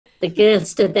The girl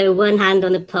stood there with one hand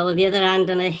on the pole, the other hand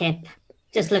on her hip,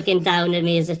 just looking down at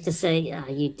me as if to say, "Ah,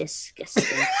 you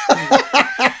disgusting."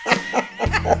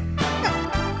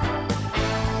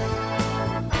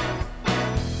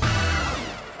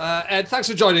 Ed, thanks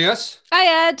for joining us.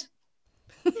 Hi, Ed.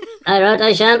 Hi, Rhod.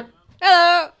 Hi, Sian.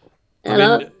 Hello.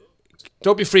 Hello. I mean,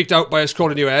 don't be freaked out by us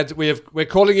calling you Ed. We're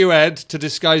calling you Ed to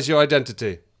disguise your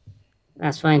identity.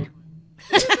 That's fine.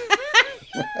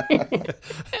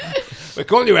 We're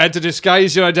calling you Ed to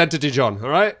disguise your identity, John. All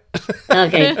right?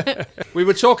 Okay. We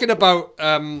were talking about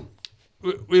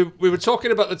we were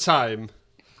talking about the time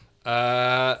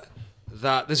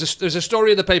that there's a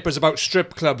story in the papers about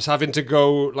strip clubs having to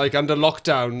go like under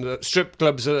lockdown. Strip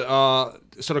clubs are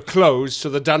sort of closed, so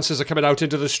the dancers are coming out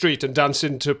into the street and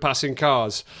dancing to passing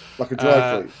cars, like a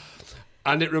drive-through.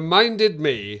 And it reminded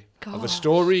me of a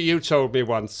story you told me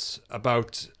once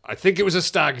about, I think it was a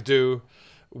stag do,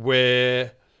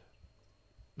 where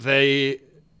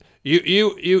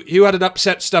you had an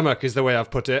upset stomach, is the way I've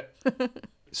put it.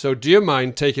 So do you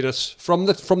mind taking us from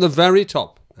the very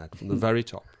top, Ed, from the very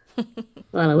top?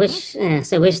 Well, I wish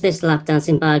this lap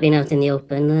dancing bar had been out in the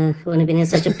open. Wouldn't have been in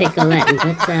such a pickle then.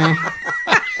 But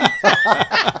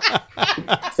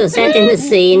so setting the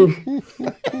scene,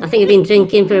 I think I've been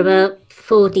drinking for about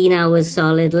 14 hours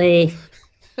solidly,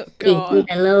 eating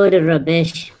a load of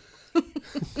rubbish.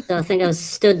 So I think I was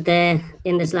stood there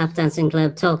in this lap dancing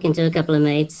club talking to a couple of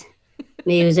mates,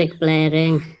 music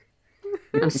blaring.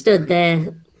 I'm stood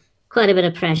there, quite a bit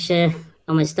of pressure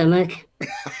on my stomach,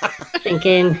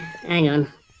 thinking, hang on,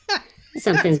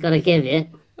 something's got to give you.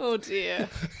 Oh dear.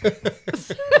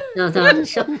 So I thought,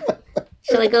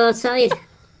 shall I go outside?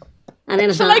 And then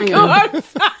I Shall thought, I go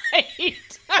outside?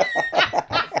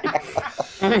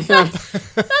 And I thought,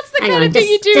 That's the kind of thing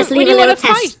you do when you want to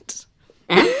fight.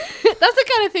 Huh? That's the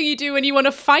kind of thing you do when you want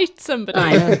to fight somebody.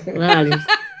 I know. Well,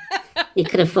 you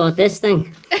could have fought this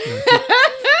thing.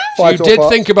 So you did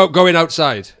think about going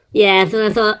outside? Yeah, so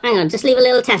I thought, hang on, just leave a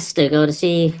little tester go to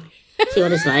see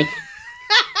what it's like.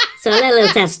 So I let a little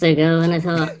tester go, and I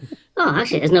thought, oh,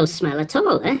 actually, there's no smell at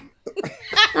all, eh?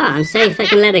 Oh, I'm safe, I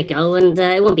can let it go, and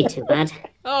it won't be too bad.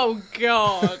 Oh,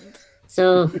 God.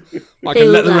 So I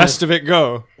can let the rest of it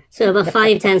go. So about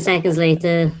 5-10 seconds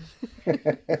later,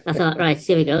 I thought, right,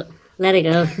 here we go, let it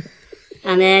go.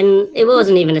 And then it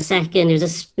wasn't even a second, it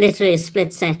was literally a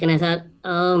split second. I thought,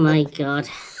 oh my God.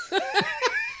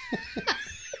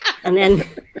 And then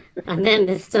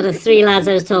the sort of three lads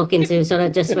I was talking to sort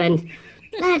of just went,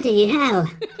 bloody hell,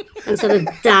 and sort of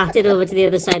darted over to the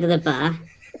other side of the bar.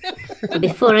 And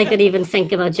before I could even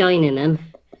think about joining them,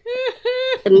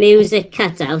 the music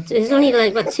cut out. It was only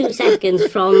like about 2 seconds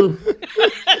from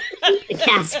the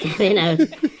cast coming out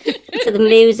to the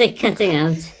music cutting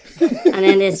out. And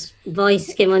then this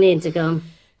voice came on the intercom,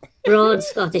 broad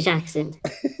Scottish accent.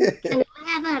 And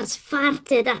whoever's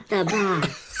farted at the bar,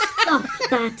 stop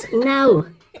that now.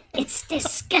 It's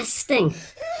disgusting.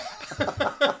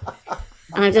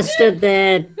 And I just stood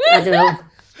there, I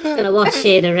don't know what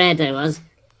shade of red I was.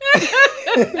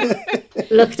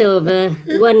 Looked over,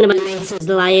 one of my mates was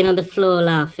lying on the floor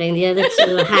laughing, the other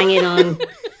two were hanging on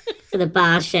to the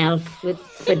bar shelf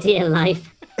for dear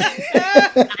life.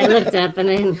 I looked up, and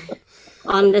then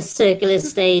on the circular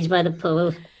stage by the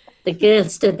pool, the girl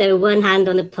stood there with one hand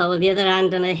on the pole, the other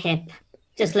hand on her hip,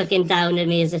 just looking down at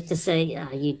me as if to say,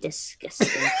 "Ah, you disgusting."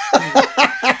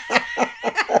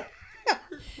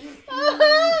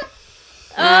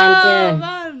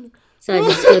 Man. So I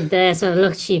just stood there, so I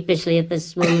looked sheepishly at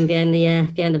this woman behind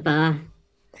the bar,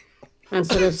 and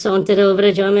sort of sauntered over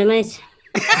to join my mate.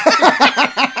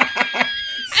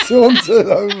 Sauntered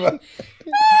over.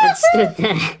 I stood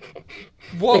there,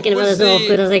 looking about as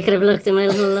awkward as I could have looked in my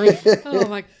whole life. Oh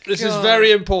my God. This is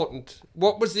very important.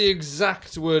 What was the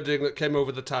exact wording that came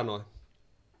over the tannoy?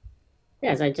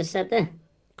 Yes, I just said there.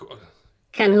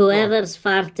 Can whoever's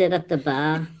farted at the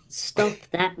bar stop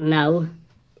that now?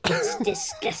 It's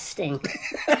disgusting.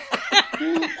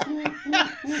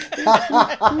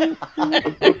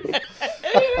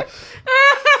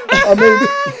 I mean,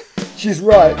 she's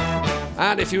right.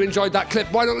 And if you enjoyed that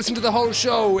clip, why not listen to the whole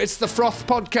show? It's the Froth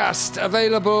podcast,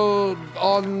 available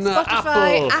on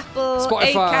Spotify, Apple, Apple,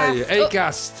 Spotify, Acast,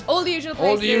 Acast, all the usual places.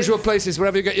 all the usual places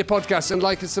wherever you get your podcasts, and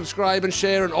like and subscribe and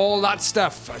share and all that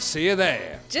stuff. I see you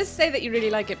there. Just say that you really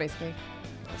like it, basically.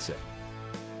 That's it.